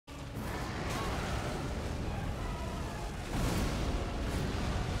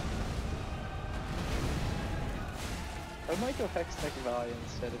I might go Hex Tech Vi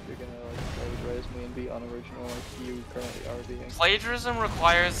instead if you're gonna like plagiarize me and be unoriginal like you currently are being. Plagiarism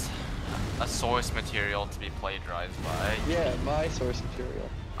requires a source material to be plagiarized by. Yeah, my source material.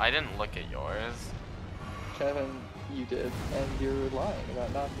 I didn't look at yours. Kevin, you did, and you're lying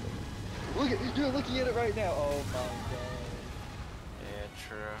about not doing it. Look at you're looking at it right now. Oh my god. Yeah,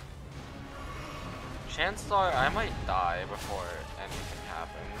 true. Chances are I might die before anything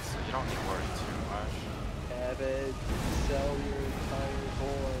happens, so you don't need to worry too much. Kevin, sell your entire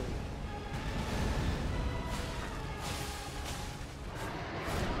board.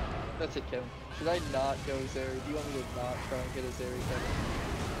 That's it, Kevin. Should I not go Zeri? Do you want me to not try and get a Zeri, Kevin?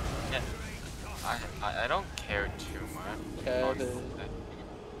 Yeah. I don't care too much. Kevin.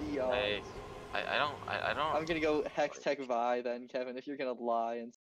 I don't. I'm gonna go Hex Tech Vi then, Kevin, if you're gonna lie and